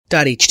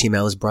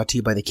.html is brought to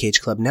you by the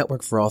Cage Club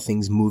Network for all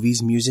things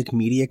movies, music,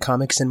 media,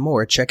 comics, and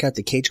more. Check out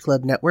the Cage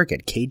Club Network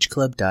at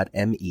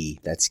cageclub.me.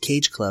 That's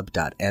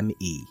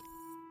cageclub.me.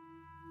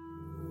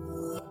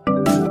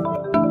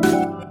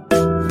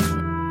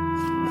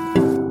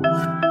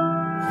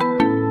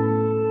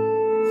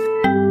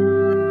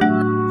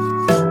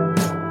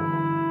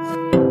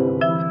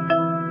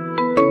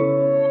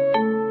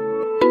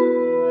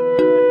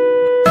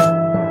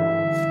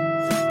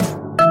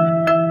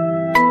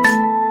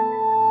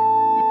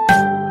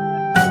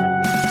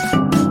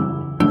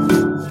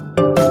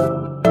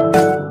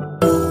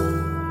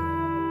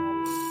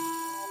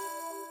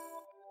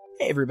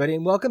 Everybody,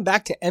 and welcome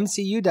back to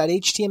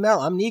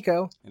MCU.html. I'm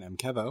Nico. And I'm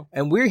Kevo.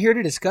 And we're here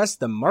to discuss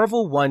the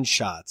Marvel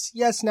one-shots.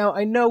 Yes, now,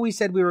 I know we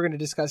said we were going to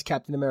discuss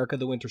Captain America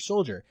the Winter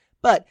Soldier,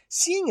 but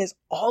seeing as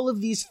all of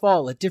these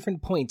fall at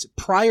different points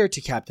prior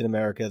to Captain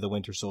America the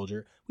Winter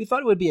Soldier, we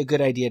thought it would be a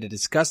good idea to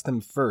discuss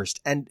them first.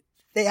 And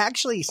they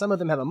actually, some of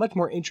them have a much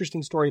more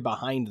interesting story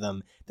behind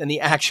them than the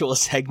actual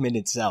segment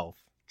itself.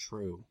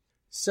 True.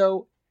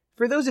 So,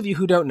 for those of you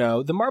who don't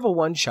know, the Marvel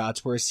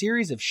one-shots were a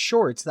series of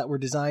shorts that were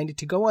designed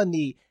to go on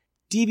the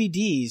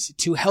DVDs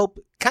to help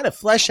kind of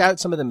flesh out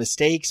some of the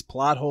mistakes,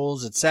 plot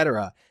holes,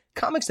 etc.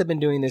 Comics have been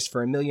doing this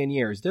for a million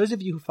years. Those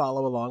of you who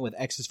follow along with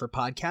X's for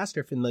Podcast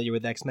are familiar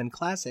with X-Men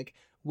Classic,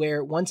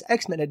 where once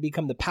X-Men had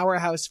become the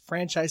powerhouse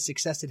franchise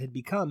success it had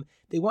become,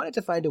 they wanted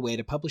to find a way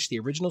to publish the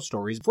original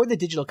stories for the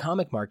digital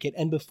comic market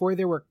and before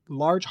there were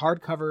large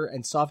hardcover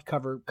and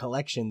softcover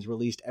collections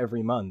released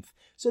every month.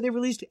 So they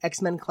released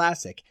X-Men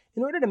Classic.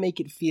 In order to make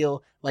it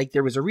feel like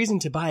there was a reason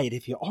to buy it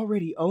if you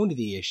already owned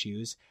the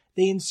issues,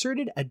 they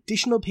inserted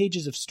additional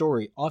pages of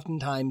story,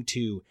 oftentimes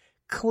to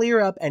clear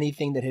up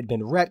anything that had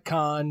been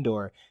retconned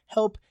or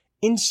help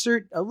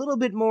insert a little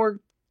bit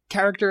more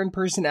character and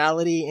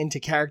personality into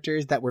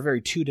characters that were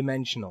very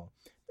two-dimensional.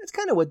 That's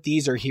kind of what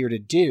these are here to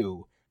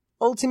do.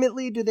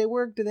 Ultimately, do they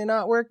work? Do they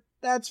not work?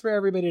 That's for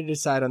everybody to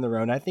decide on their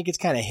own. I think it's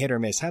kind of hit or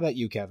miss. How about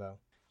you, Kevo?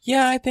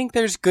 Yeah, I think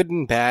there's good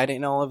and bad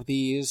in all of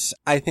these.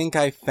 I think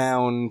I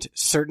found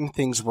certain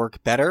things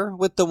work better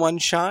with the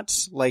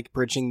one-shots, like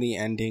bridging the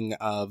ending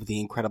of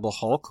The Incredible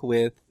Hulk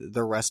with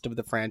the rest of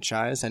the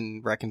franchise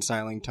and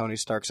reconciling Tony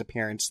Stark's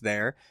appearance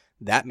there.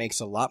 That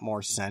makes a lot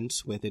more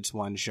sense with its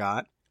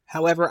one-shot.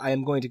 However, I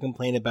am going to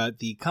complain about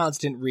the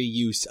constant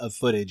reuse of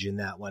footage in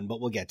that one,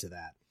 but we'll get to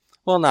that.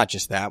 Well, not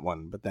just that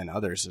one, but then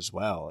others as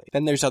well.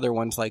 Then there's other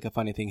ones like A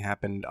Funny Thing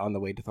Happened on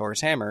the Way to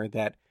Thor's Hammer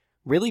that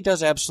really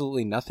does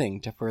absolutely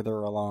nothing to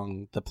further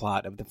along the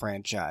plot of the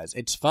franchise.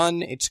 It's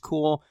fun, it's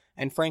cool,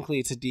 and frankly,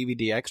 it's a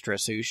DVD extra,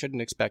 so you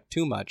shouldn't expect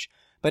too much.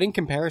 But in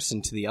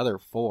comparison to the other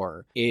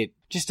four, it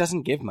just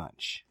doesn't give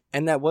much.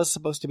 And that was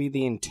supposed to be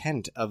the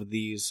intent of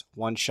these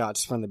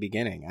one-shots from the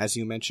beginning. As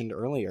you mentioned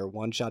earlier,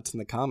 one-shots in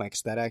the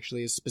comics, that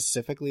actually is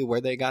specifically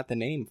where they got the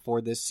name for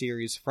this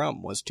series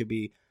from, was to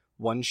be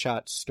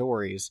one-shot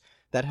stories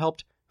that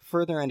helped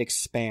further and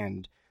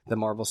expand the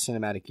Marvel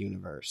Cinematic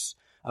Universe.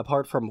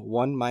 Apart from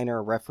one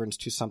minor reference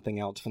to something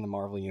else from the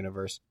Marvel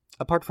Universe,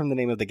 apart from the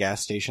name of the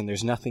gas station,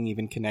 there's nothing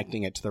even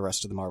connecting it to the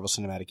rest of the Marvel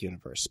Cinematic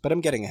Universe. But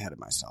I'm getting ahead of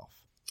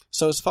myself.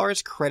 So as far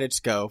as credits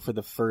go for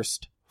the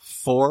first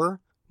four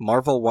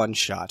Marvel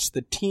one-shots,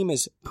 the team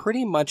is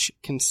pretty much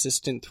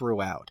consistent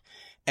throughout.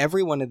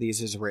 Every one of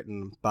these is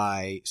written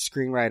by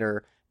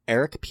screenwriter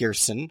Eric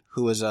Pearson,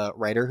 who is a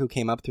writer who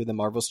came up through the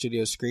Marvel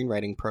Studios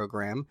screenwriting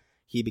program.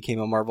 He became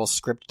a Marvel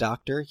script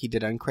doctor, he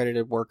did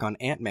uncredited work on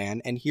Ant-Man,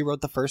 and he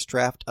wrote the first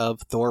draft of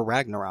Thor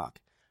Ragnarok.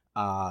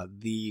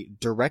 The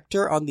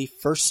director on the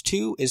first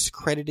two is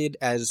credited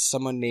as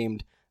someone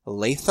named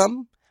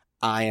Latham.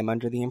 I am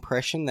under the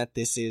impression that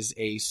this is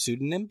a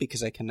pseudonym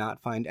because I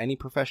cannot find any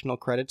professional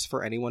credits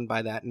for anyone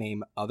by that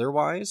name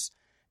otherwise.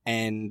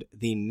 And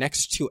the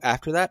next two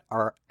after that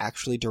are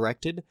actually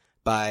directed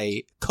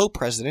by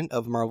co-president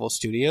of Marvel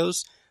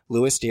Studios,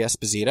 Louis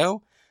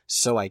D'Esposito.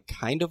 So I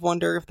kind of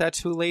wonder if that's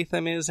who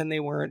Latham is, and they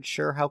weren't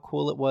sure how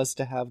cool it was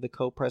to have the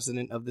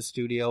co-president of the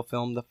studio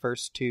film the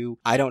first two.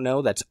 I don't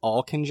know. That's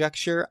all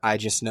conjecture. I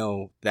just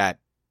know that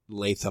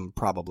Latham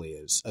probably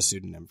is a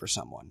pseudonym for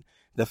someone.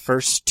 The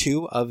first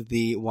two of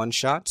the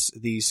one-shots,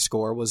 the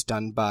score was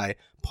done by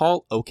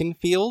Paul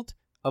Oakenfold,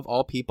 of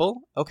all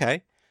people.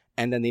 Okay.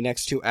 And then the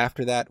next two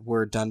after that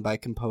were done by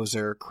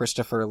composer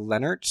Christopher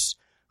Lennertz,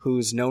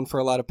 who's known for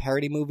a lot of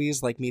parody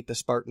movies like Meet the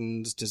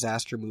Spartans,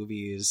 disaster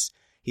movies.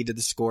 He did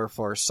the score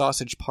for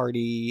Sausage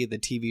Party, the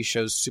TV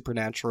shows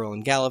Supernatural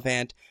and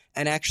Gallivant,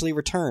 and actually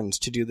returns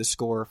to do the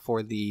score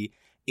for the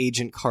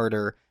Agent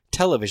Carter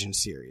television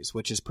series,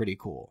 which is pretty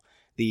cool.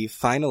 The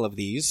final of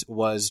these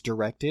was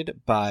directed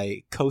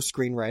by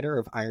co-screenwriter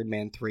of Iron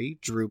Man 3,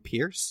 Drew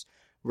Pearce,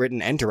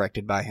 written and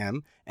directed by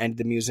him, and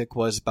the music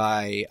was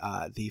by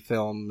the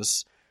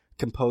film's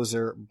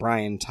composer,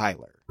 Brian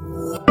Tyler.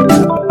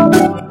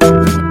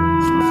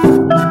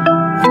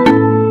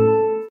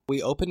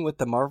 We open with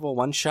the Marvel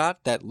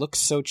one-shot that looks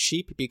so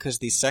cheap because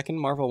the second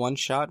Marvel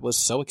one-shot was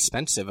so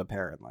expensive,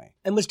 apparently.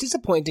 And what's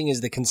disappointing is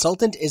the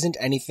consultant isn't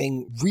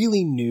anything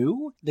really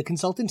new. The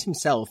consultant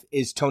himself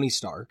is Tony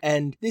Stark.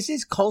 And this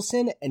is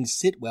Coulson and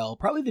Sitwell,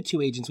 probably the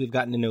two agents we've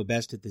gotten to know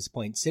best at this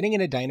point, sitting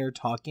in a diner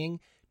talking,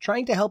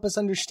 trying to help us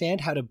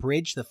understand how to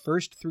bridge the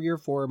first 3 or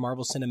 4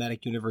 Marvel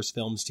Cinematic Universe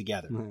films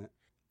together.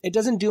 It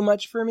doesn't do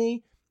much for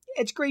me.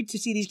 It's great to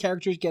see these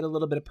characters get a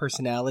little bit of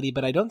personality,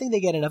 but I don't think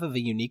they get enough of a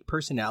unique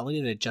personality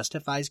that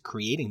justifies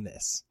creating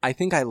this. I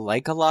think I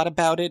like a lot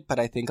about it, but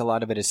I think a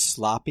lot of it is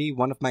sloppy.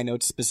 One of my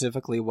notes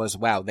specifically was,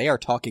 wow, they are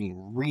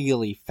talking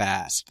really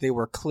fast. They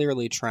were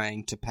clearly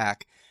trying to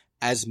pack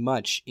as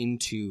much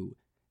into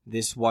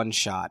this one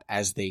shot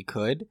as they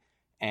could,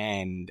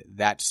 and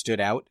that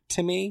stood out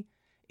to me.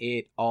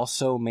 It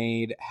also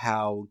made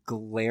how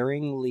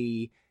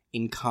glaringly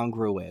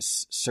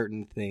incongruous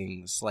certain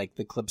things, like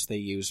the clips they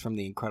use from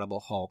The Incredible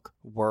Hulk,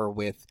 were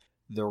with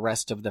the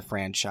rest of the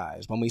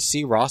franchise. When we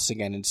see Ross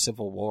again in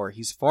Civil War,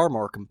 he's far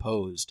more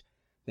composed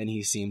than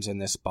he seems in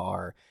this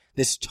bar.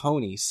 This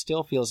Tony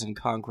still feels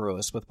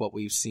incongruous with what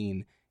we've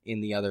seen in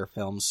the other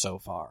films so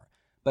far.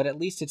 But at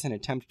least it's an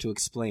attempt to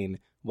explain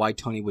why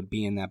Tony would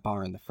be in that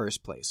bar in the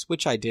first place,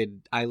 which I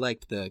did. I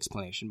liked the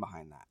explanation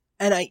behind that.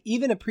 And I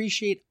even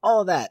appreciate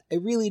all that. I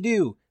really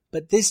do.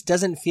 But this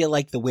doesn't feel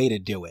like the way to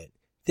do it.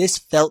 This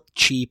felt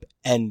cheap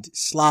and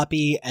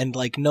sloppy and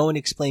like no one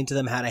explained to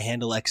them how to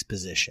handle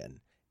exposition.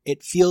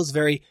 It feels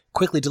very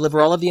quickly deliver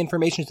all of the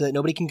information so that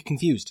nobody can get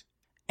confused.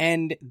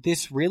 And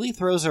this really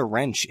throws a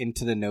wrench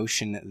into the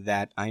notion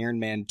that Iron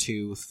Man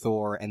 2,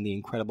 Thor, and the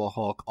Incredible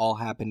Hulk all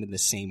happened in the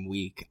same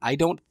week. I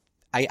don't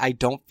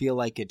feel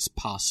like it's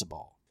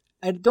possible.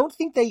 I don't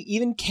think they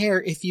even care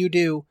if you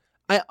do.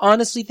 I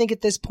honestly think at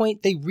this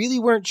point, they really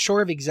weren't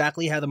sure of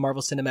exactly how the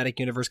Marvel Cinematic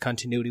Universe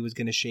continuity was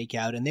going to shake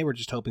out, and they were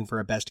just hoping for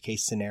a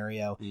best-case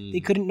scenario.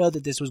 They couldn't know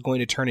that this was going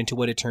to turn into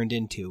what it turned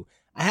into.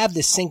 I have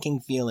this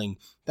sinking feeling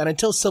that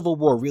until Civil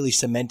War really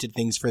cemented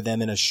things for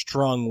them in a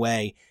strong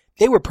way,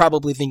 they were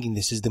probably thinking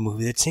this is the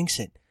movie that sinks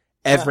it.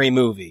 Every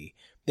movie.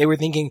 They were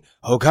thinking,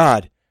 oh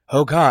God,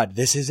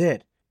 this is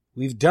it.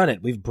 We've done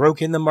it. We've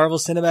broken the Marvel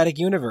Cinematic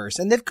Universe.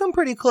 And they've come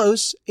pretty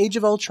close. Age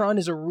of Ultron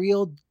is a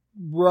real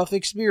rough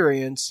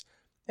experience.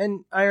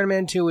 And Iron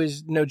Man 2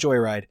 is no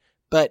joyride.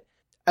 But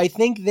I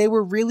think they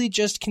were really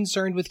just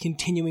concerned with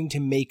continuing to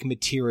make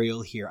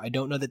material here. I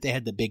don't know that they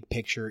had the big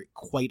picture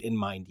quite in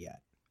mind yet.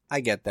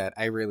 I get that.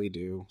 I really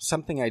do.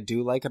 Something I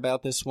do like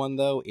about this one,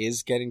 though,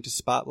 is getting to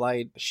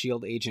spotlight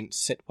S.H.I.E.L.D. agent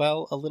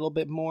Sitwell a little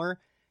bit more.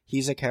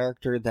 He's a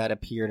character that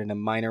appeared in a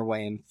minor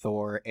way in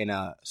Thor, in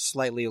a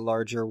slightly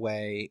larger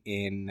way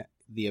in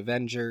The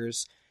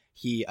Avengers.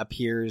 He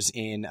appears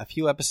in a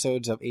few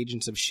episodes of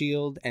Agents of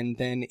S.H.I.E.L.D. and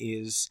then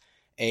is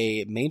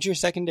a major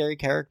secondary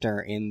character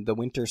in The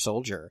Winter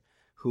Soldier,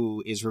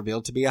 who is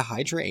revealed to be a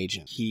Hydra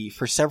agent. He,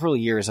 for several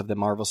years of the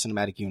Marvel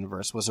Cinematic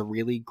Universe, was a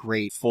really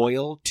great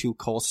foil to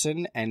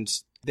Coulson, and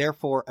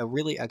therefore a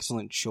really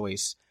excellent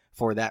choice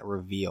for that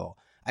reveal.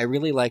 I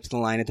really liked the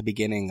line at the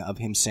beginning of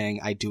him saying,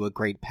 "I do a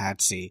great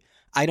Patsy."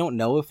 I don't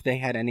know if they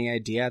had any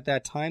idea at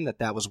that time that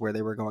that was where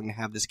they were going to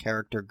have this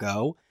character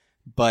go,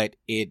 but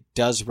it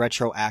does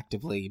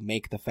retroactively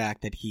make the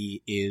fact that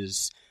he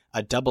is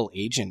a double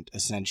agent,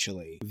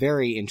 essentially,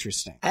 very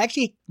interesting. I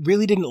actually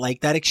really didn't like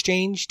that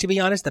exchange, to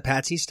be honest, the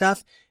Patsy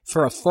stuff.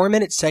 For a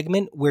 4-minute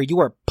segment where you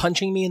are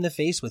punching me in the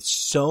face with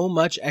so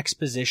much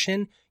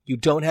exposition, you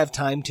don't have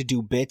time to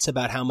do bits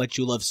about how much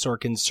you love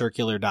Sorkin's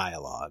circular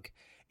dialogue.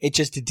 It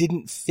just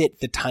didn't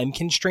fit the time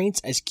constraints,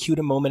 as cute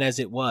a moment as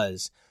it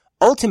was.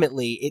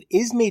 Ultimately, it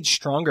is made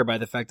stronger by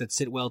the fact that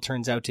Sitwell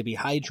turns out to be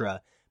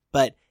Hydra,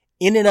 but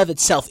in and of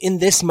itself, in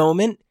this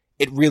moment,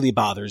 it really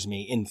bothers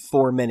me in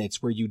 4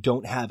 minutes where you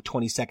don't have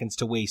 20 seconds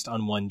to waste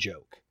on one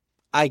joke.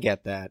 I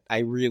get that. I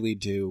really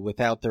do.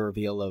 Without the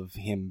reveal of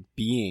him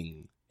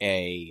being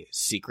a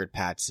secret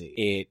Patsy,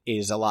 it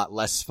is a lot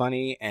less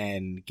funny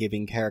and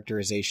giving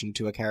characterization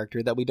to a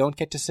character that we don't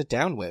get to sit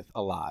down with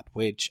a lot,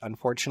 which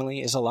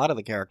unfortunately is a lot of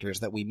the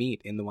characters that we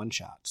meet in the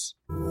one-shots.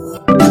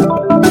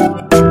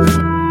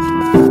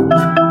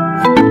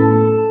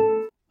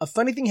 A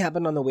funny thing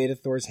happened on the way to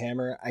Thor's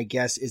hammer, I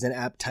guess, is an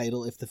apt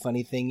title if the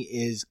funny thing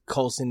is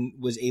Coulson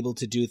was able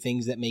to do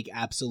things that make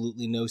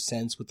absolutely no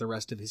sense with the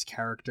rest of his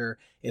character.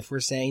 If we're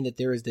saying that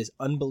there is this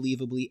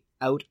unbelievably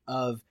out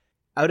of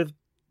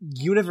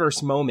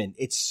universe moment,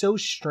 it's so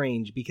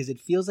strange because it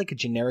feels like a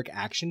generic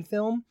action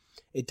film.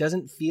 It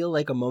doesn't feel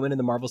like a moment in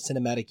the Marvel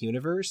Cinematic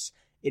Universe.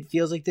 It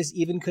feels like this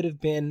even could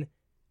have been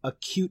a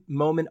cute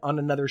moment on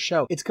another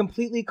show. It's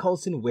completely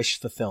Coulson wish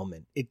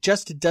fulfillment. It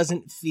just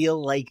doesn't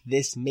feel like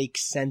this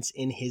makes sense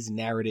in his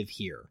narrative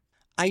here.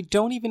 I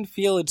don't even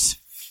feel it's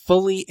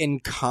fully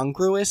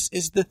incongruous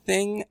is the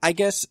thing. I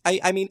guess,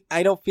 I mean,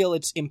 I don't feel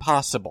it's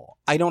impossible.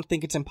 I don't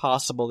think it's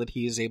impossible that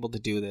he is able to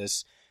do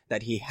this,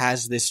 that he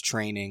has this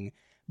training,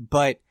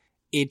 but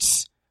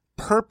its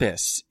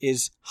purpose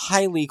is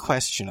highly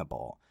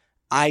questionable.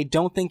 I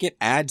don't think it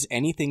adds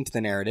anything to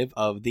the narrative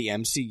of the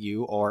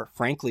MCU or,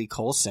 frankly,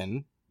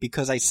 Coulson,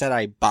 because I said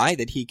I buy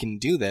that he can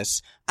do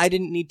this, I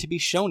didn't need to be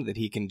shown that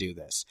he can do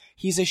this.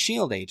 He's a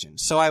S.H.I.E.L.D. agent,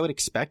 so I would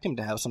expect him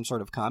to have some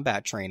sort of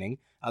combat training.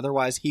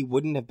 Otherwise, he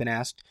wouldn't have been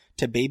asked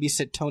to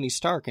babysit Tony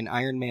Stark in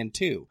Iron Man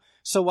 2.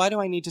 So why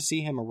do I need to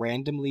see him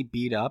randomly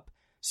beat up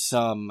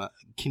some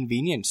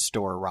convenience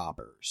store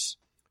robbers?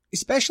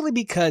 Especially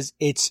because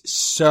it's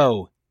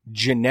so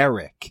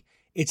generic.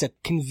 It's a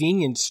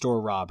convenience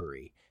store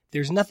robbery.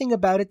 There's nothing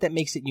about it that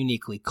makes it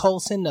uniquely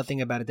Coulson, nothing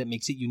about it that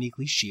makes it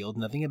uniquely S.H.I.E.L.D.,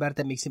 nothing about it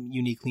that makes it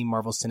uniquely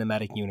Marvel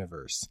Cinematic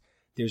Universe.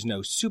 There's no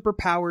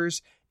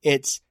superpowers.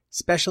 It's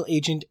special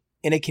agent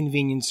in a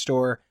convenience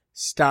store,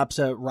 stops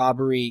a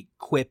robbery,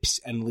 quips,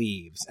 and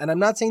leaves. And I'm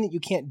not saying that you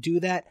can't do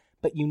that,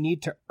 but you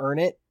need to earn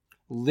it.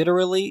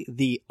 Literally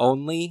the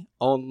only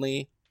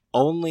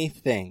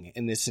thing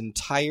in this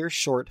entire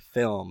short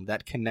film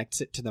that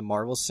connects it to the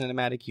Marvel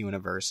Cinematic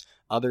Universe,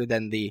 other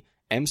than the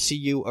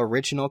MCU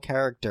original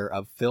character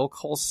of Phil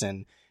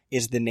Coulson,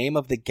 is the name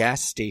of the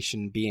gas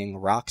station being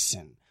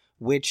Roxxon,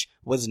 which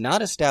was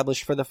not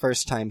established for the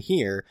first time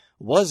here,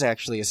 was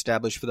actually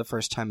established for the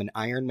first time in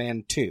Iron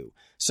Man 2.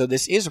 So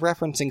this is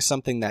referencing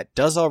something that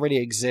does already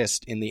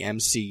exist in the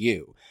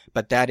MCU,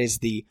 but that is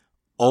the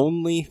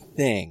only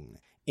thing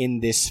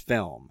in this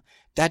film.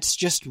 That's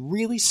just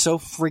really so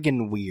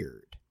friggin'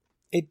 weird.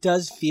 It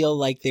does feel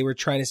like they were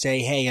trying to say,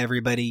 hey,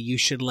 everybody, you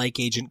should like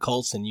Agent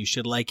Coulson. You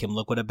should like him.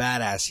 Look what a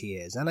badass he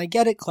is. And I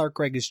get it. Clark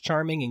Gregg is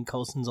charming and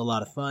Coulson's a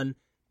lot of fun,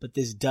 but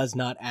this does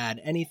not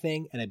add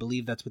anything, and I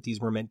believe that's what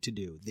these were meant to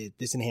do.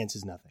 This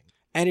enhances nothing.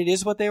 And it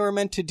is what they were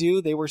meant to do.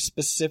 They were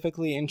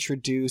specifically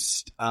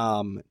introduced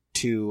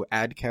to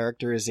add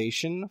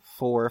characterization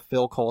for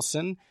Phil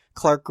Coulson.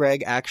 Clark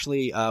Gregg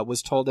actually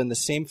was told in the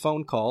same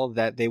phone call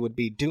that they would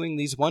be doing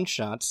these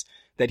one-shots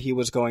that he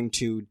was going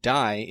to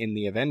die in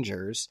the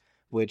Avengers,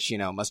 which,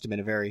 must have been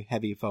a very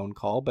heavy phone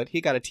call, but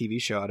he got a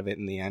TV show out of it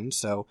in the end,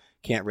 so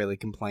can't really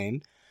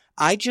complain.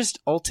 I just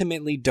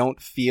ultimately don't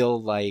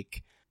feel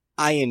like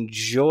I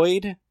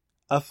enjoyed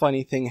A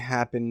Funny Thing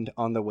Happened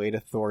on the Way to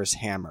Thor's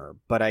Hammer,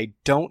 but I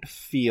don't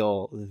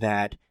feel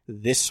that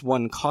this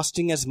one,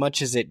 costing as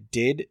much as it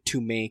did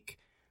to make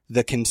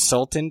the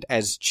consultant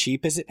as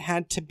cheap as it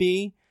had to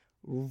be,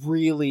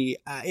 really,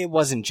 it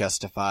wasn't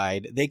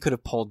justified. They could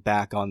have pulled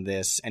back on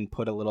this and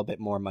put a little bit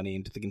more money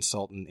into the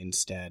consultant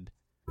instead.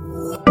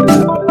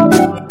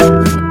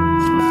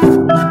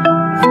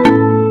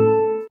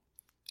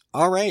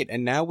 All right,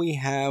 and now we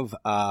have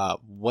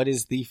what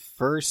is the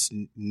first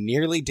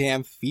nearly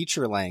damn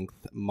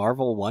feature-length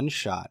Marvel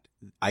one-shot,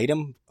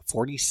 item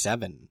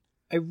 47.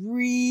 I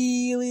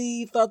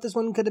really thought this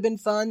one could have been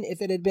fun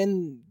if it had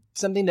been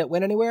something that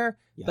went anywhere,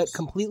 yes. But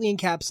completely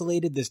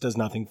encapsulated, this does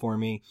nothing for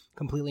me.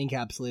 Completely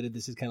encapsulated,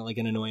 this is kind of like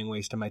an annoying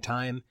waste of my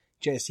time.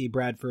 Jesse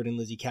Bradford and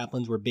Lizzie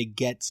Kaplan's were big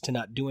gets to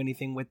not do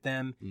anything with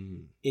them.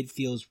 It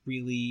feels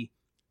really,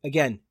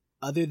 again,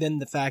 other than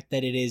the fact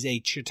that it is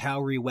a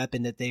Chitauri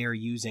weapon that they are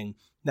using,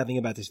 nothing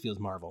about this feels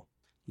Marvel.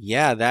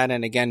 Yeah, that,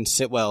 and again,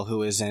 Sitwell,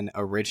 who is an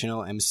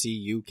original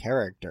MCU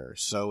character,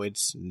 so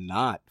it's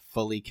not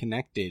fully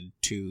connected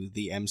to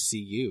the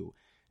MCU.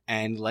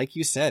 And like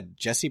you said,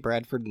 Jesse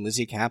Bradford and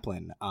Lizzie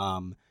Kaplan,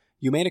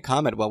 you made a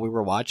comment while we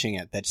were watching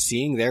it that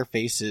seeing their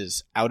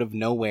faces out of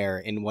nowhere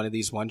in one of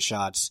these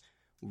one-shots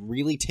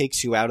really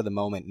takes you out of the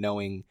moment,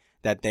 knowing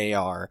that they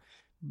are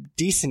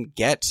decent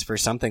gets for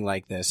something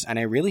like this. And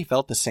I really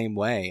felt the same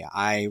way.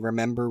 I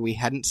remember we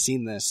hadn't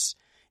seen this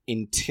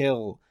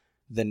until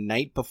the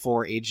night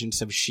before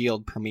Agents of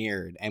S.H.I.E.L.D.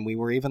 premiered, and we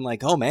were even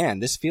like, oh man,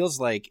 this feels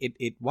like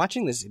it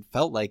watching this, it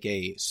felt like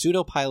a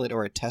pseudo-pilot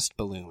or a test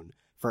balloon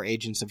for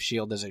Agents of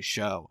S.H.I.E.L.D. as a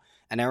show.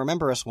 And I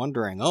remember us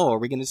wondering, oh, are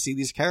we going to see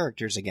these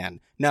characters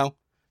again? No,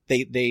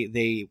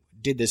 they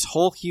did this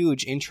whole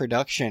huge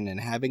introduction and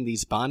having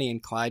these Bonnie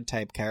and Clyde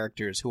type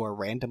characters who are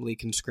randomly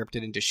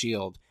conscripted into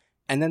S.H.I.E.L.D.,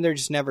 and then they're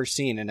just never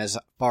seen, and as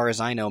far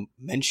as I know,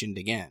 mentioned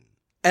again.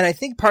 And I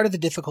think part of the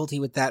difficulty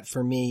with that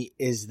for me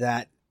is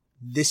that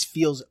this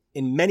feels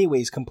in many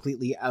ways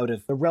completely out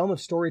of the realm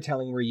of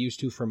storytelling we're used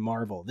to from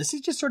Marvel. This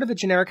is just sort of a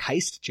generic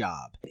heist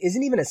job. It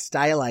isn't even a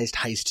stylized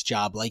heist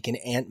job like in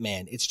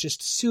Ant-Man. It's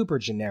just super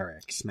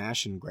generic.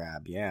 Smash and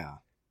grab, yeah.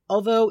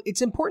 Although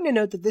it's important to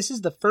note that this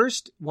is the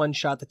first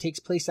one-shot that takes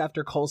place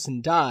after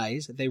Coulson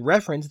dies. They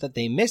reference that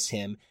they miss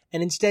him,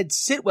 and instead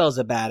Sitwell's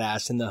a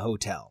badass in the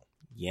hotel.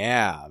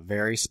 Yeah,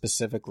 very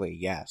specifically,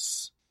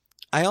 yes.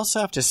 I also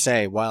have to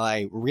say, while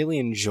I really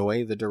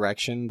enjoy the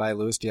direction by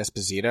Louis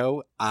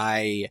D'Esposito,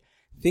 I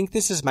think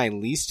this is my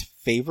least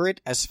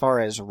favorite as far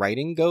as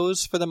writing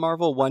goes for the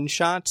Marvel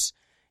one-shots.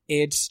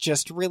 It's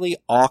just really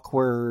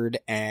awkward,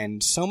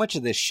 and so much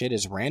of this shit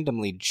is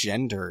randomly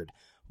gendered.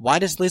 Why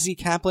does Lizzie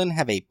Kaplan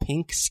have a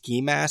pink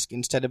ski mask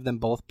instead of them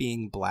both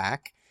being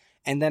black?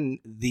 And then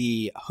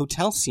the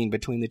hotel scene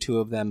between the two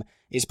of them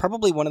is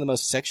probably one of the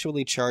most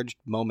sexually charged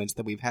moments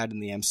that we've had in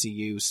the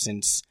MCU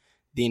since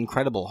The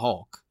Incredible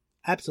Hulk.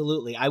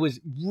 Absolutely.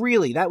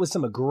 That was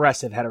some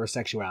aggressive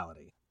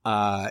heterosexuality.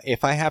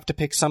 If I have to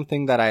pick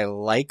something that I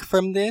like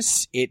from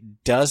this,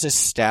 it does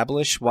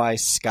establish why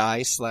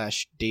Skye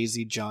 /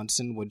 Daisy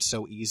Johnson would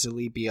so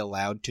easily be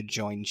allowed to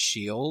join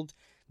S.H.I.E.L.D.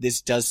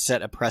 this does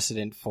set a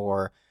precedent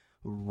for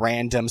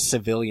random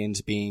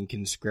civilians being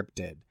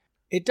conscripted.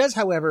 It does,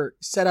 however,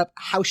 set up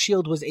how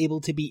S.H.I.E.L.D. was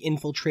able to be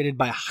infiltrated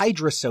by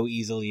Hydra so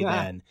easily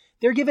then.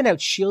 They're giving out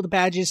S.H.I.E.L.D.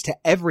 badges to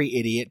every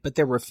idiot, but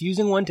they're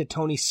refusing one to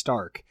Tony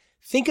Stark.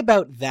 Think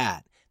about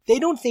that. They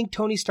don't think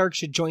Tony Stark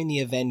should join the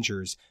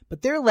Avengers,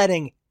 but they're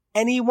letting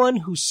anyone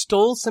who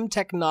stole some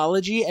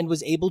technology and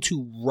was able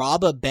to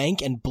rob a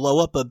bank and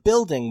blow up a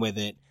building with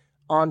it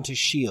onto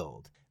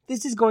S.H.I.E.L.D.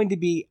 This is going to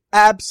be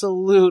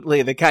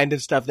absolutely the kind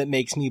of stuff that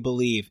makes me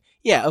believe,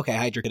 yeah, okay,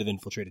 Hydra could have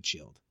infiltrated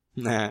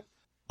S.H.I.E.L.D.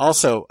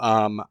 Also,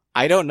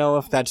 I don't know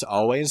if that's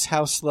always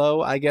how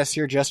slow I Guess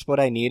You're Just What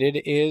I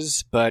Needed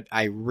is, but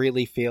I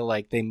really feel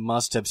like they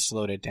must have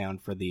slowed it down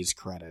for these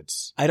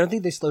credits. I don't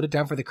think they slowed it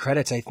down for the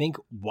credits. I think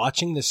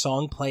watching the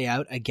song play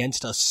out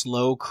against a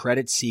slow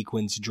credit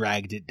sequence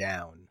dragged it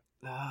down.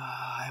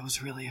 I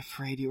was really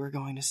afraid you were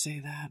going to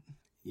say that.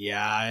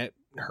 Yeah, it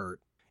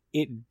hurt.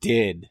 It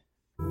did.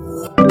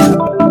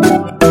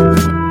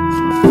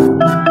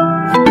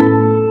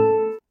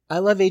 I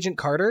love Agent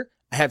Carter.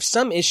 I have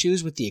some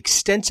issues with the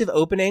extensive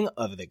opening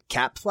of the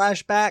Cap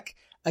flashback.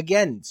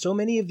 Again, so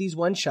many of these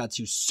one-shots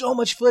use so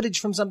much footage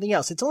from something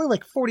else. It's only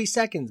like 40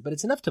 seconds, but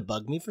it's enough to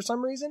bug me for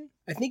some reason.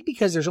 I think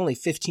because there's only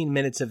 15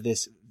 minutes of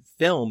this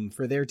film,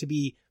 for there to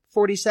be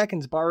 40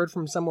 seconds borrowed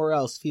from somewhere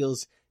else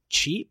feels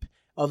cheap,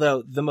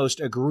 although the most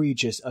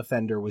egregious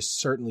offender was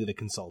certainly the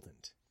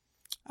consultant.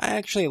 I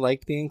actually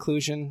liked the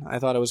inclusion. I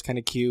thought it was kind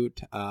of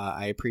cute.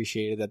 I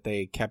appreciated that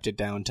they kept it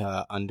down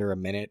to under a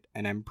minute,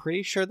 and I'm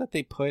pretty sure that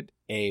they put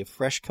a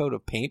fresh coat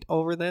of paint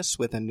over this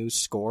with a new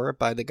score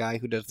by the guy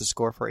who does the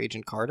score for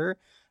Agent Carter.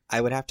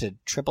 I would have to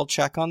triple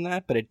check on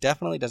that, but it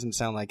definitely doesn't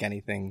sound like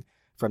anything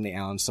from the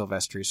Alan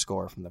Silvestri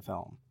score from the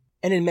film.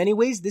 And in many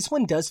ways, this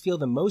one does feel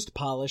the most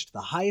polished, the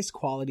highest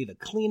quality, the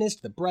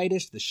cleanest, the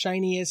brightest, the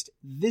shiniest.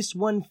 This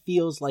one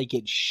feels like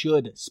it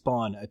should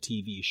spawn a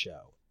TV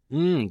show.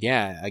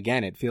 Yeah,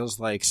 again, it feels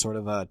like sort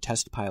of a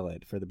test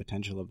pilot for the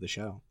potential of the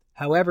show.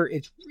 However,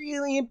 it's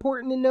really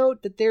important to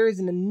note that there is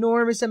an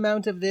enormous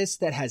amount of this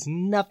that has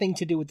nothing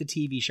to do with the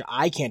TV show.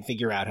 I can't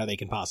figure out how they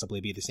can possibly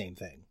be the same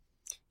thing.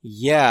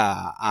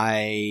 Yeah,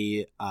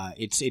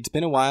 it's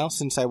been a while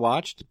since I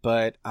watched,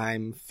 but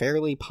I'm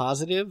fairly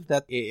positive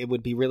that it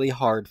would be really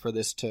hard for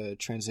this to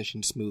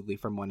transition smoothly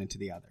from one into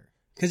the other.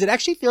 Because it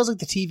actually feels like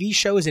the TV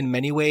show is in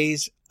many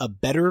ways a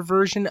better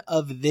version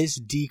of this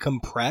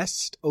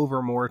decompressed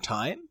over more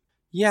time.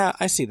 Yeah,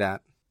 I see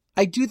that.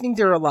 I do think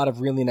there are a lot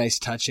of really nice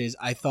touches.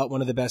 I thought one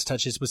of the best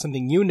touches was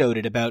something you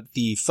noted about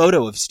the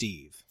photo of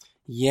Steve.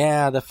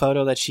 Yeah, the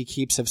photo that she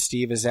keeps of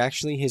Steve is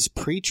actually his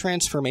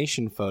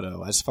pre-transformation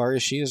photo. As far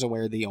as she is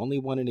aware, the only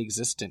one in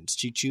existence.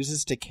 She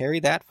chooses to carry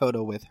that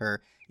photo with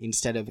her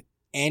instead of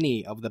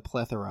any of the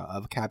plethora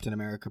of Captain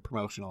America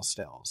promotional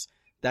stills.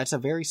 That's a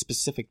very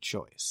specific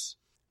choice.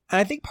 And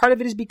I think part of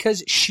it is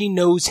because she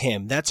knows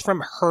him. That's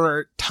from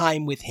her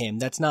time with him.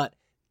 That's not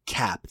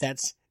Cap.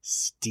 That's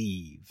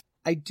Steve.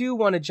 I do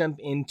want to jump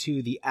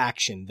into the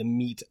action, the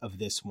meat of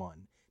this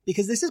one,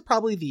 because this is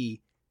probably the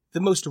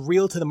most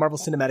real to the Marvel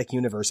Cinematic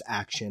Universe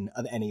action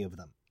of any of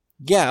them.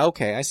 Yeah,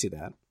 okay, I see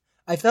that.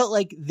 I felt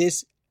like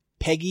this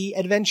Peggy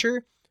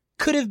adventure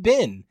could have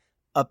been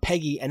a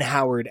Peggy and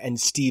Howard and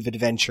Steve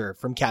adventure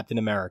from Captain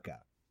America.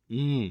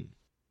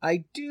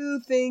 I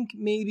do think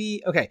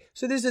maybe... Okay,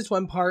 so there's this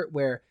one part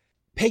where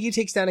Peggy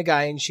takes down a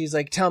guy and she's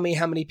like, tell me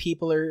how many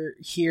people are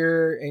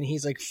here. And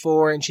he's like,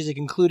 4. And she's like,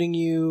 including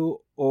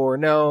you or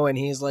no? And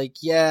he's like,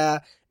 yeah.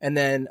 And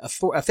then a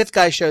 5th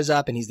guy shows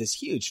up and he's this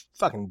huge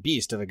fucking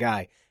beast of a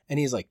guy. And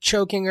he's like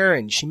choking her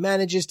and she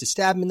manages to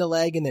stab him in the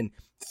leg. And then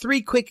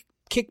 3 quick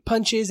kick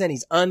punches and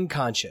he's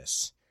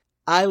unconscious.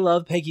 I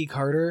love Peggy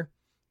Carter.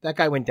 That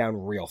guy went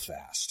down real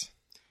fast.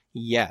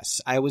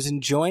 Yes, I was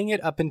enjoying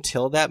it up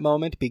until that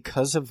moment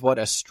because of what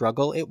a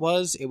struggle it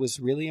was. It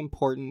was really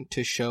important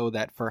to show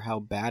that for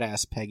how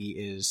badass Peggy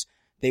is,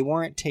 they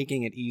weren't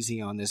taking it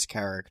easy on this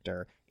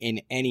character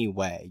in any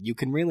way. You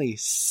can really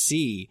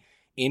see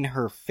in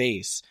her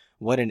face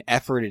what an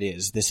effort it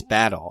is, this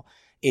battle.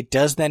 It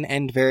does then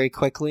end very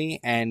quickly,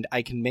 and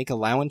I can make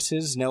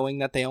allowances knowing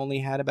that they only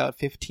had about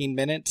 15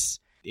 minutes.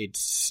 It's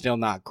still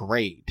not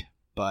great,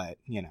 but,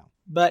 you know.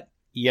 But,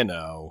 you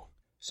know.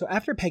 So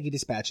after Peggy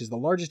dispatches the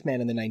largest man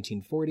in the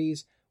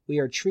 1940s, we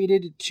are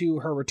treated to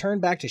her return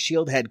back to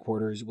S.H.I.E.L.D.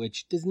 headquarters,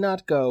 which does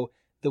not go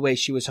the way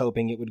she was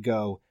hoping it would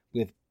go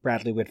with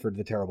Bradley Whitford,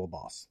 the terrible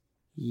boss.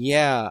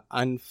 Yeah,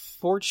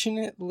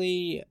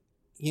 unfortunately,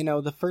 you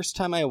know, the first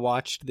time I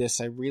watched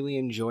this, I really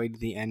enjoyed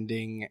the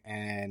ending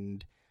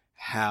and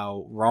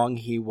how wrong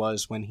he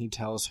was when he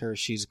tells her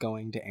she's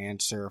going to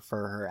answer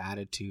for her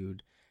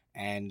attitude,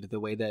 and the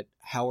way that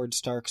Howard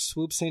Stark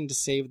swoops in to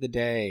save the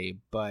day,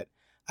 but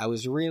I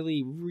was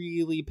really,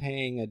 really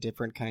paying a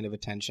different kind of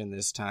attention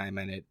this time,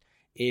 and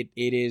it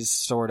is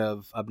sort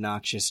of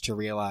obnoxious to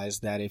realize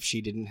that if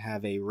she didn't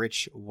have a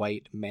rich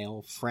white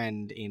male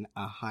friend in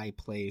a high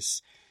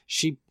place,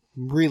 she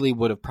really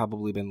would have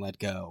probably been let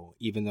go,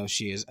 even though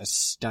she is a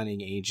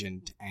stunning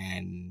agent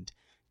and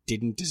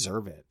didn't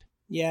deserve it.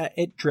 Yeah,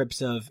 it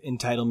drips of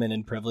entitlement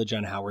and privilege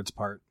on Howard's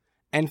part.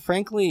 And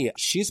frankly,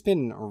 she's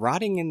been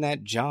rotting in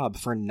that job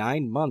for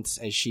 9 months,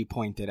 as she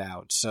pointed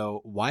out. So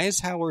why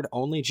is Howard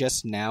only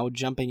just now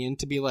jumping in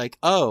to be like,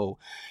 oh,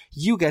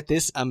 you get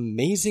this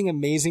amazing,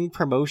 amazing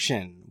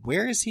promotion?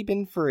 Where has he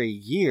been for a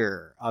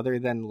year other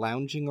than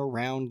lounging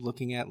around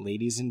looking at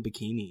ladies in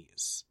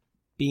bikinis?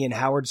 Being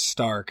Howard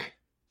Stark.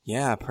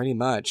 Yeah, pretty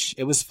much.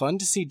 It was fun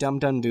to see Dum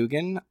Dum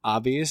Dugan,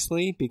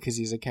 obviously, because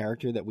he's a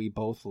character that we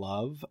both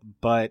love.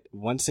 But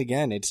once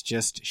again, it's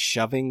just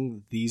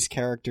shoving these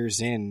characters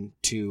in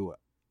to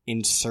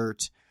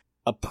insert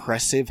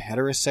oppressive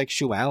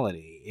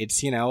heterosexuality.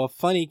 It's, a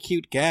funny,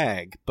 cute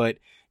gag, but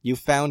you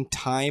found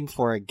time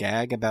for a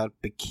gag about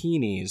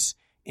bikinis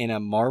in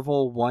a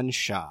Marvel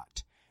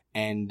one-shot.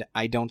 And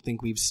I don't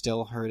think we've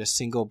still heard a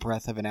single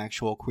breath of an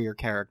actual queer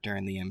character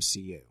in the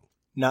MCU.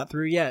 Not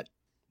through yet.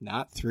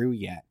 Not through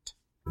yet.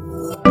 I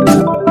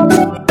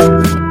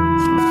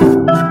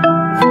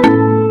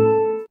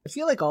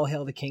feel like All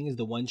Hail the King is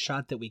the one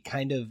shot that we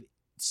kind of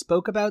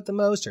spoke about the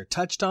most or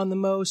touched on the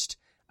most.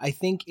 I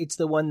think it's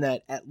the one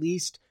that, at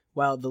least,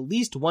 while the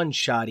least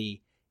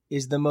one-shotty,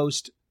 is the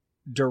most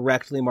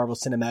directly Marvel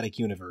Cinematic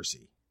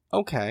Universe-y.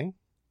 Okay.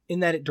 In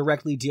that it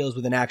directly deals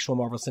with an actual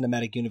Marvel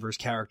Cinematic Universe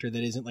character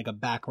that isn't like a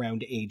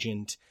background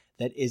agent,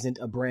 that isn't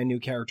a brand new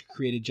character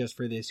created just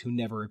for this who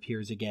never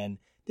appears again.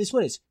 This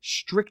one is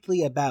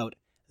strictly about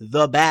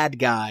the bad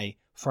guy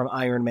from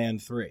Iron Man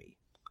 3.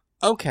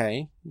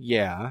 Okay,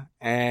 yeah,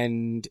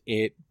 and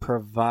it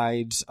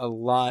provides a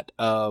lot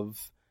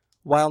of,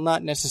 while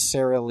not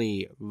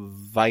necessarily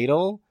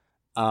vital,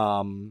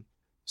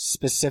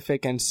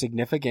 specific and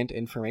significant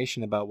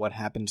information about what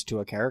happens to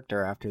a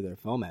character after their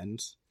film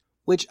ends.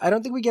 Which I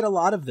don't think we get a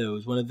lot of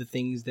those. One of the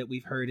things that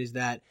we've heard is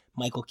that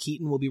Michael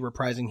Keaton will be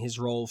reprising his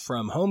role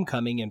from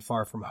Homecoming and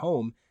Far From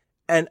Home.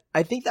 And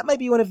I think that might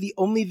be one of the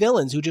only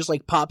villains who just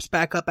pops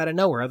back up out of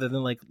nowhere other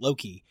than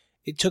Loki.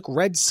 It took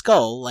Red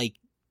Skull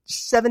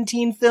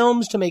 17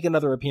 films to make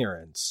another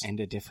appearance. And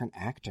a different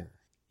actor.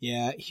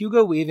 Yeah,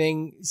 Hugo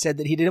Weaving said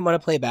that he didn't want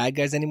to play bad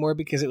guys anymore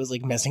because it was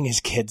messing his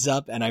kids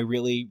up. And I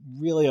really,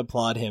 really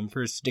applaud him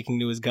for sticking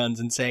to his guns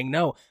and saying,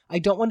 no, I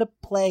don't want to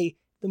play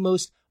the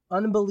most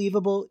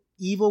unbelievable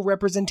evil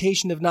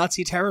representation of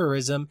Nazi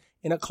terrorism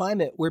in a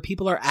climate where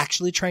people are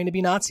actually trying to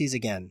be Nazis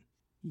again.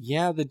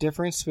 Yeah, the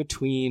difference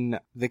between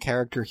the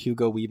character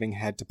Hugo Weaving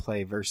had to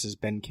play versus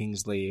Ben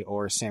Kingsley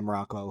or Sam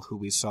Rockwell, who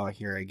we saw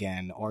here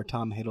again, or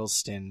Tom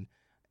Hiddleston,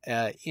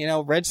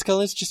 Red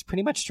Skull is just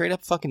pretty much straight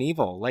up fucking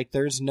evil.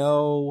 There's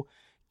no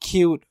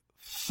cute,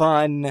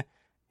 fun,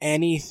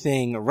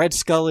 anything. Red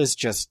Skull is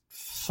just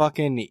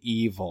fucking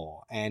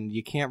evil, and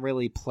you can't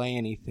really play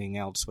anything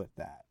else with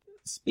that.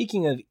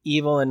 Speaking of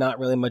evil and not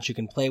really much you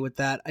can play with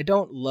that, I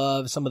don't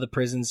love some of the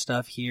prison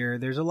stuff here.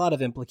 There's a lot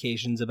of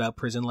implications about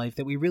prison life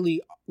that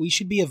we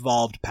should be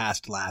evolved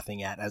past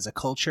laughing at as a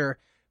culture.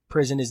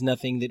 Prison is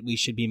nothing that we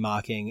should be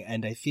mocking,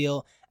 and I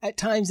feel at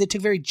times they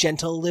took very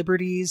gentle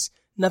liberties,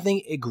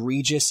 nothing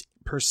egregious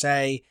per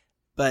se,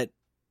 but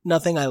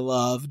nothing I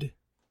loved.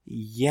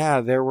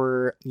 Yeah, there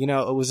were,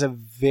 it was a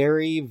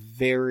very,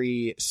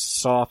 very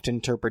soft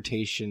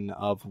interpretation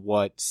of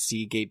what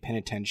Seagate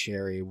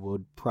Penitentiary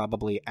would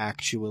probably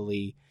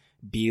actually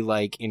be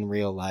like in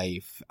real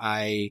life.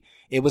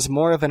 It was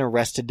more of an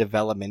Arrested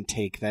Development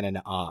take than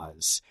an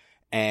Oz.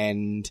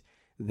 And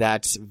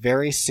that's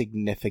very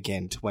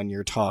significant when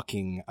you're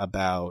talking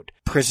about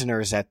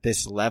prisoners at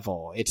this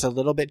level. It's a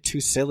little bit too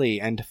silly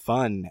and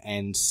fun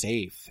and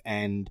safe.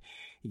 And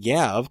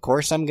yeah, of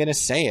course I'm gonna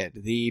say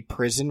it. The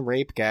prison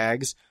rape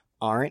gags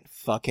aren't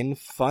fucking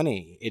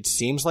funny. It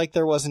seems like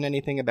there wasn't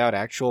anything about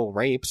actual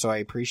rape, so I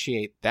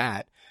appreciate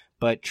that.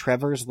 But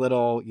Trevor's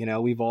little,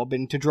 we've all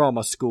been to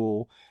drama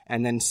school,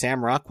 and then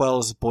Sam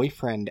Rockwell's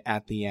boyfriend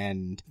at the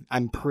end,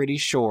 I'm pretty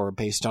sure,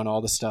 based on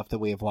all the stuff that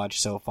we have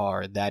watched so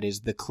far, that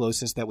is the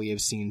closest that we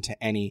have seen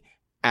to any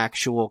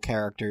actual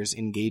characters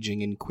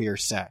engaging in queer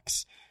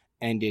sex.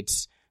 And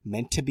it's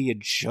meant to be a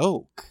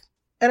joke.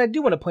 And I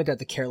do want to point out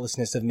the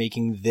carelessness of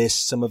making this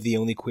some of the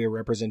only queer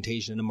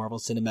representation in a Marvel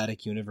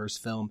Cinematic Universe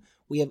film.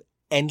 We have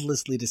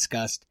endlessly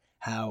discussed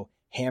how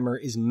Hammer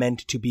is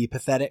meant to be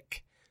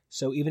pathetic.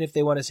 So even if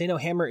they want to say, no,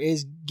 Hammer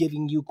is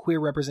giving you queer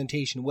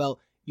representation,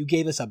 well, you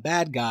gave us a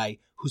bad guy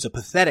who's a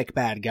pathetic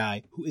bad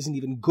guy who isn't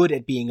even good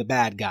at being a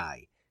bad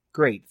guy.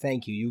 Great,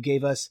 thank you. You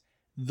gave us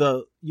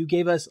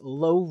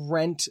low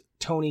rent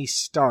Tony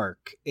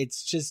Stark.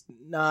 It's just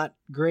not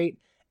great.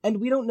 And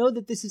we don't know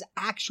that this is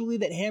actually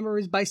that Hammer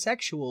is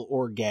bisexual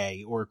or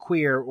gay or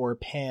queer or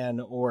pan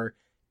or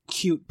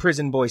cute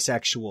prison boy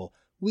sexual.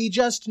 We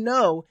just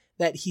know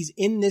that he's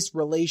in this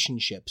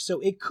relationship. So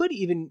it could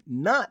even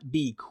not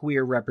be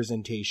queer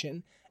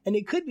representation, and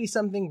it could be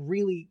something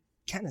really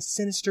kind of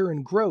sinister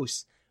and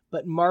gross.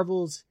 But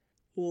Marvel's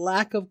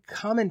lack of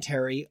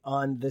commentary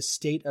on the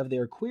state of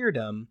their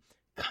queerdom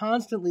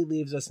constantly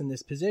leaves us in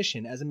this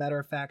position. As a matter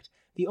of fact,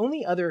 the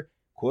only other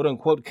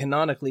quote-unquote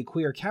canonically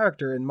queer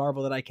character in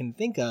Marvel that I can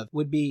think of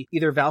would be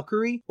either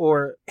Valkyrie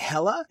or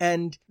Hela,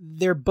 and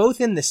they're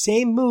both in the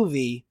same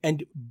movie,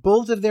 and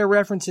both of their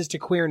references to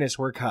queerness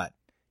were cut.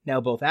 Now,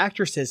 both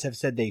actresses have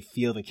said they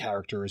feel the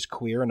character is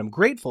queer, and I'm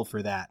grateful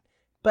for that.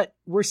 But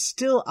we're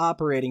still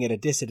operating at a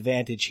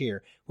disadvantage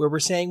here, where we're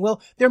saying,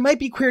 well, there might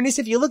be queerness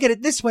if you look at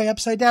it this way,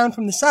 upside down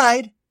from the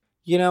side.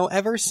 You know,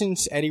 ever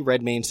since Eddie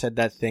Redmayne said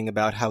that thing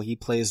about how he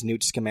plays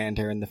Newt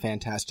Scamander in the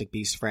Fantastic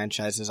Beasts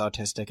franchise as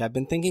autistic, I've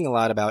been thinking a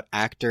lot about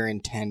actor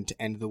intent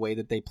and the way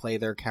that they play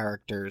their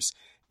characters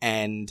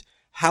and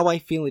how I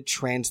feel it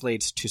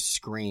translates to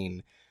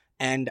screen.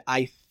 And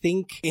I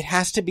think it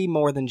has to be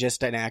more than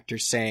just an actor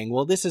saying,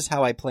 well, this is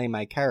how I play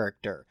my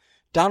character.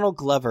 Donald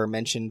Glover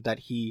mentioned that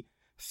he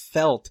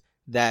felt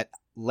that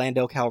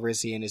Lando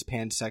Calrissian is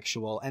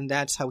pansexual, and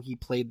that's how he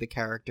played the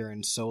character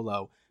in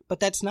Solo. But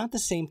that's not the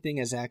same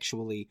thing as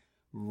actually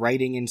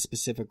writing in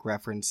specific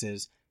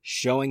references,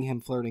 showing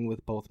him flirting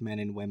with both men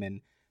and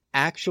women,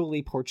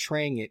 actually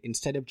portraying it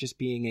instead of just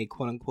being a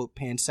quote-unquote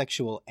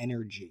pansexual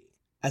energy.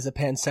 As a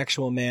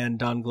pansexual man,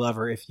 Don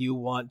Glover, if you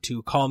want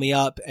to call me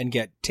up and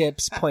get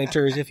tips,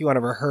 pointers, if you want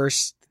to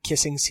rehearse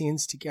kissing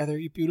scenes together,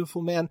 you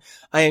beautiful man,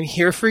 I am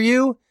here for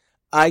you.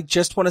 I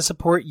just want to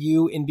support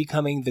you in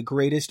becoming the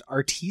greatest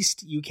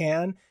artiste you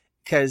can,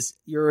 because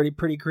you're already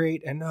pretty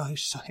great, and oh, you're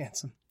so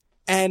handsome.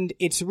 And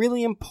it's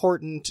really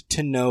important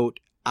to note,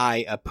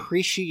 I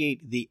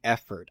appreciate the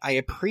effort. I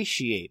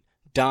appreciate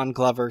Don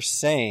Glover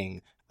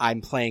saying,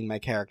 I'm playing my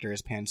character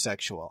as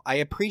pansexual. I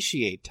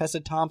appreciate Tessa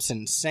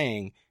Thompson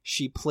saying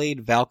she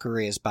played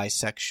Valkyrie as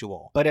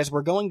bisexual. But as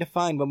we're going to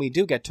find when we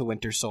do get to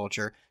Winter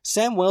Soldier,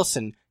 Sam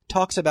Wilson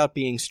talks about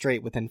being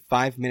straight within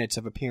 5 minutes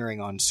of appearing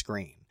on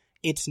screen.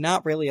 It's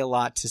not really a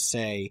lot to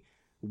say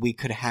we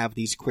could have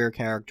these queer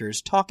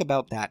characters talk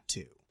about that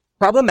too.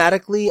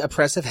 Problematically,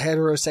 oppressive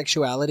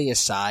heterosexuality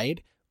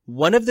aside,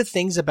 one of the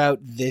things about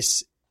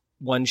this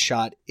one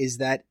shot is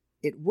that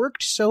it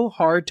worked so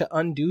hard to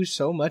undo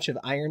so much of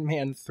Iron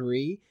Man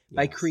 3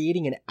 by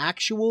creating an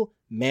actual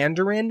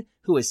Mandarin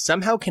who is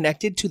somehow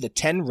connected to the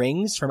 10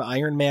 rings from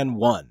Iron Man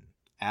 1.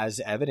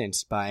 As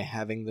evidenced by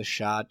having the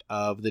shot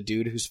of the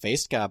dude whose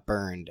face got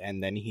burned,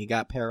 and then he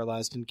got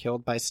paralyzed and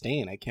killed by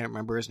Stain. I can't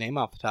remember his name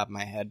off the top of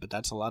my head, but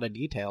that's a lot of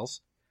details.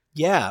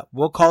 Yeah,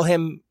 we'll call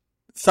him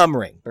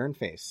Thumbring.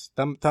 Burnface.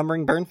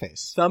 Thumbring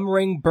Burnface.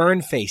 Thumbring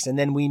Burnface. And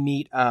then we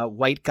meet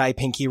White Guy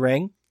Pinky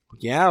Ring.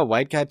 Yeah,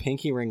 White Guy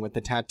Pinky Ring with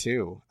the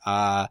tattoo.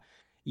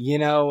 You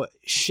know,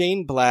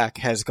 Shane Black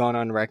has gone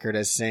on record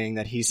as saying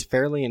that he's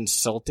fairly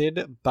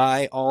insulted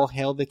by All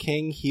Hail the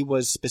King. He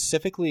was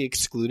specifically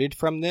excluded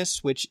from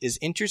this, which is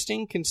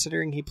interesting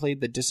considering he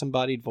played the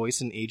disembodied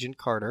voice in Agent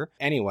Carter.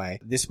 Anyway,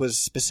 this was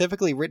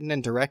specifically written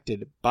and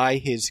directed by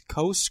his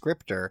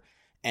co-scripter,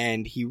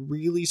 and he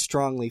really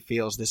strongly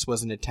feels this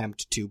was an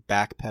attempt to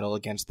backpedal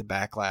against the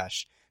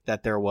backlash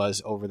that there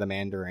was over the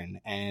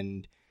Mandarin.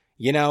 And,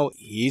 you know,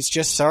 he's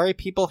just sorry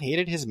people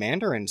hated his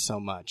Mandarin so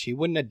much. He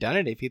wouldn't have done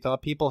it if he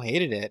thought people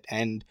hated it,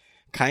 and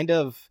kind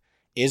of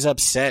is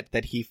upset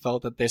that he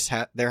felt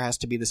that there has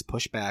to be this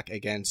pushback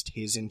against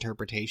his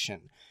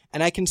interpretation.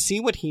 And I can see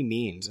what he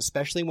means,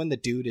 especially when the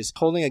dude is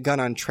holding a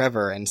gun on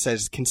Trevor and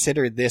says,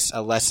 consider this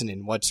a lesson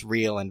in what's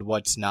real and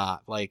what's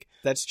not. Like,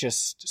 that's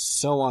just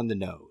so on the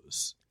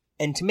nose.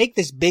 And to make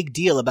this big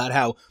deal about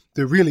how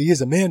there really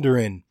is a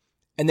Mandarin,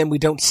 and then we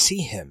don't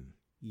see him.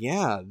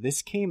 Yeah,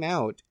 this came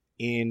out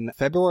in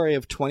February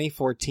of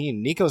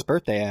 2014. Nico's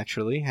birthday,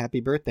 actually.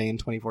 Happy birthday in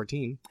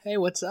 2014. Hey,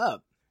 what's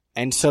up?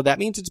 And so that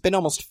means it's been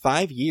almost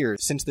 5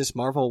 years since this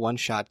Marvel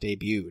one-shot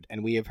debuted,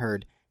 and we have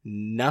heard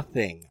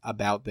nothing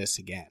about this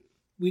again.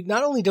 We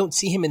not only don't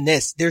see him in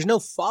this, there's no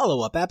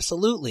follow-up,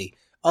 absolutely.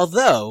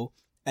 Although,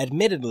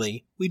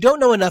 admittedly, we don't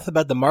know enough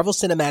about the Marvel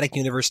Cinematic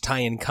Universe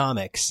tie-in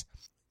comics.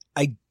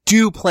 I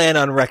do plan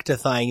on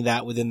rectifying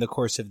that within the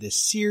course of this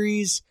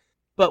series,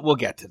 but we'll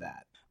get to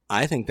that.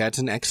 I think that's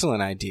an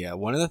excellent idea.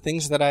 One of the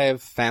things that I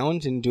have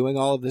found in doing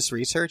all of this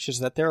research is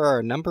that there are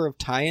a number of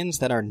tie-ins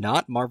that are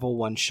not Marvel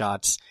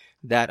one-shots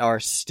that are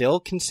still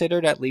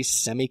considered at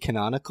least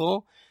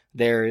semi-canonical.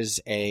 There's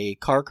a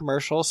car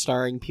commercial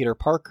starring Peter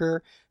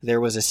Parker.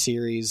 There was a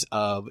series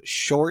of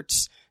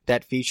shorts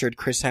that featured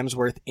Chris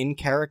Hemsworth in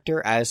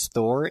character as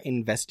Thor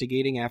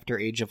investigating after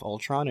Age of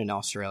Ultron in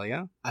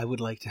Australia. I would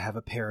like to have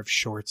a pair of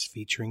shorts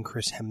featuring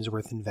Chris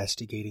Hemsworth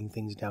investigating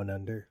things down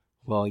under.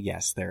 Well,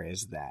 yes, there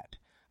is that.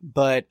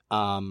 But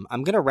I'm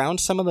going to round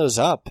some of those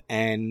up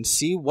and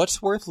see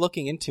what's worth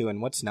looking into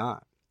and what's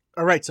not.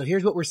 All right, so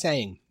here's what we're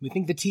saying. We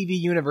think the TV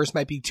universe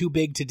might be too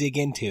big to dig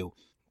into,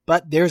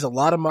 but there's a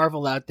lot of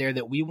Marvel out there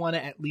that we want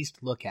to at least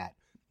look at.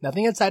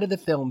 Nothing outside of the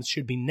films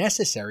should be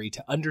necessary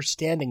to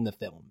understanding the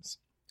films.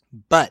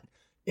 But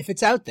if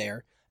it's out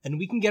there and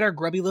we can get our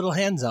grubby little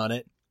hands on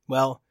it,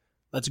 well,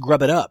 let's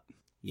grub it up.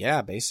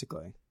 Yeah,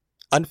 basically.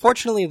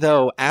 Unfortunately,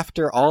 though,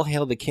 after All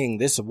Hail the King,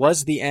 this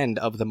was the end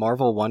of the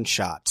Marvel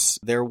one-shots.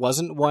 There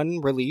wasn't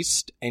one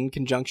released in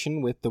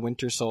conjunction with The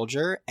Winter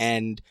Soldier,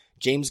 and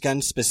James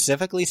Gunn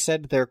specifically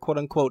said there,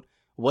 quote-unquote,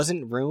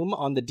 wasn't room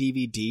on the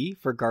DVD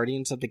for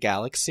Guardians of the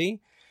Galaxy.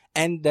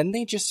 And then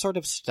they just sort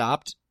of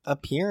stopped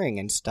appearing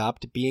and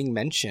stopped being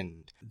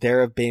mentioned.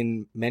 There have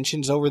been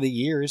mentions over the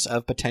years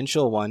of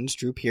potential ones.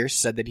 Drew Pearce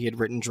said that he had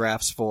written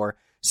drafts for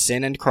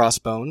Sin and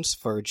Crossbones,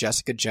 for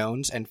Jessica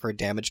Jones, and for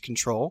Damage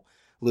Control.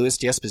 Louis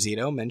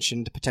D'Esposito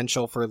mentioned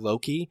potential for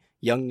Loki,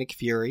 Young Nick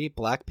Fury,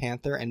 Black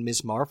Panther, and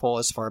Ms. Marvel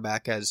as far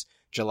back as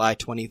July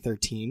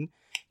 2013.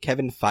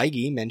 Kevin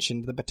Feige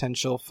mentioned the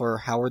potential for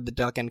Howard the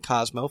Duck and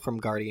Cosmo from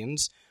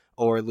Guardians,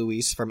 or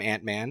Luis from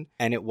Ant-Man,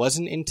 and it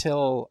wasn't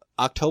until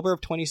October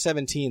of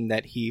 2017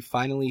 that he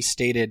finally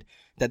stated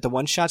that the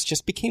one-shots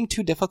just became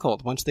too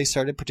difficult once they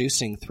started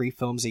producing 3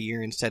 films a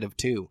year instead of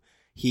 2.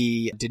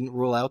 He didn't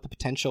rule out the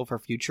potential for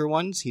future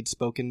ones. He'd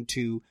spoken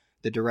to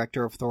the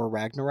director of Thor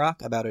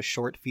Ragnarok about a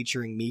short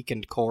featuring Meek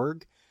and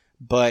Korg,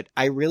 but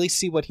I really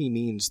see what he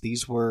means.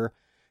 These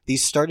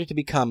started to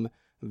become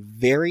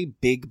very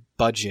big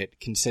budget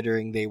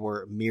considering they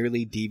were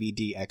merely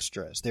DVD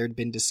extras. There had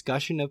been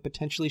discussion of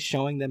potentially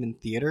showing them in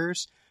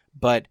theaters,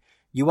 but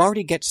you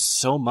already get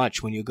so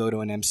much when you go to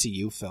an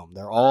MCU film.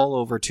 They're all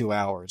over 2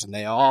 hours and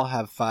they all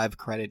have 5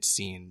 credit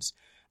scenes.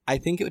 I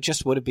think it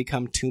just would have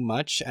become too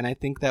much, and I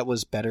think that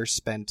was better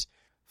spent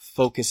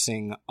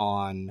focusing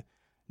on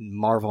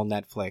Marvel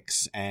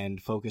Netflix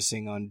and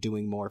focusing on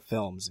doing more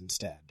films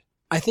instead.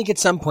 I think at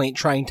some point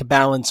trying to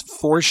balance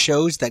 4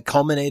 shows that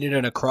culminated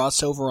in a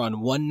crossover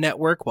on one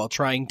network while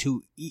trying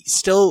to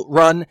still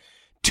run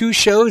 2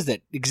 shows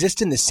that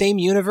exist in the same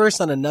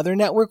universe on another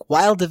network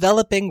while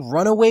developing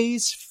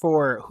Runaways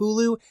for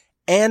Hulu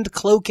and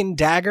Cloak and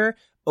Dagger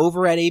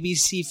over at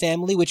ABC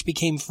Family, which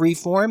became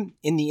Freeform,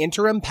 in the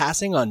interim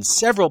passing on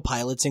several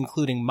pilots,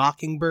 including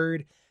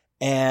Mockingbird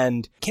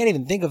and can't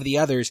even think of the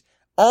others.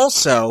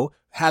 Also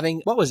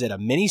having, what was it, a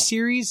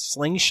miniseries?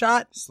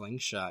 Slingshot?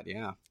 Slingshot,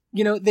 yeah.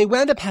 You know, they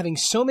wound up having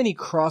so many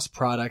cross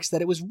products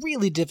that it was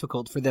really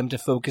difficult for them to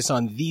focus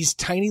on these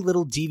tiny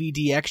little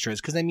DVD extras.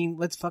 Because, I mean,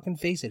 let's fucking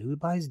face it, who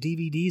buys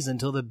DVDs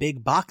until the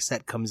big box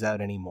set comes out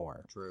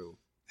anymore? True.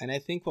 And I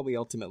think what we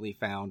ultimately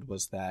found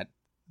was that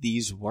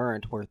these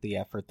weren't worth the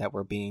effort that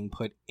were being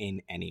put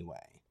in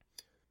anyway.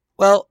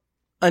 Well,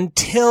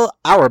 until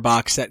our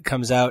box set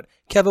comes out,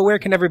 Kevo, where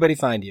can everybody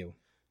find you?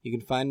 You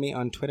can find me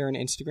on Twitter and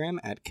Instagram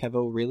at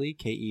KevoReally,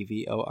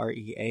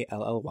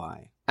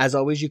 KevoReally. As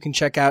always, you can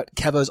check out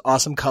Kevo's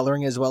awesome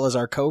coloring as well as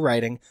our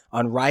co-writing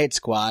on Riot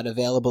Squad,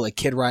 available at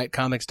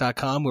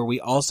KidRiotComics.com, where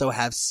we also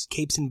have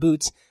Capes and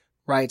Boots,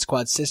 Riot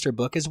Squad's sister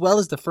book, as well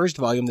as the first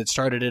volume that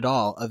started it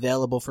all,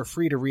 available for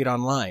free to read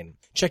online.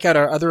 Check out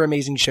our other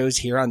amazing shows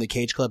here on the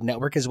Cage Club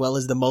Network, as well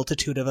as the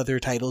multitude of other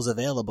titles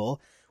available.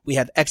 We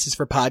have X's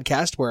for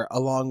Podcast, where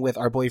along with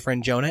our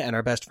boyfriend Jonah and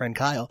our best friend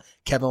Kyle,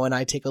 Kevo and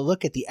I take a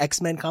look at the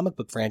X-Men comic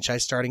book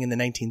franchise starting in the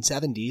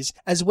 1970s,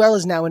 as well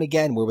as Now and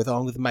Again, where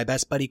along with my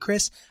best buddy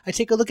Chris, I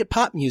take a look at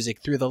pop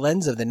music through the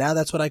lens of the Now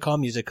That's What I Call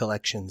Music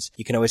collections.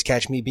 You can always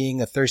catch me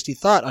being a thirsty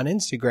thought on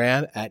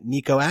Instagram at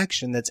Nico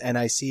Action, that's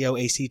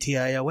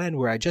NicoAction,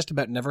 where I just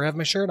about never have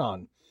my shirt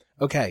on.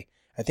 Okay,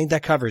 I think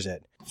that covers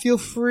it. Feel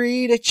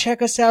free to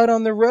check us out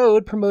on the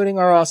road promoting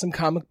our awesome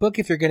comic book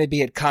if you're going to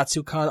be at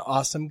KatsuCon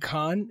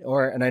AwesomeCon,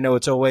 or, and I know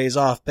it's a ways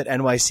off, but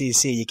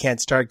NYCC, you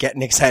can't start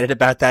getting excited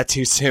about that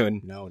too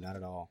soon. No, not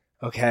at all.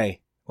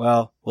 Okay,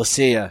 well, we'll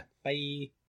see ya. Bye.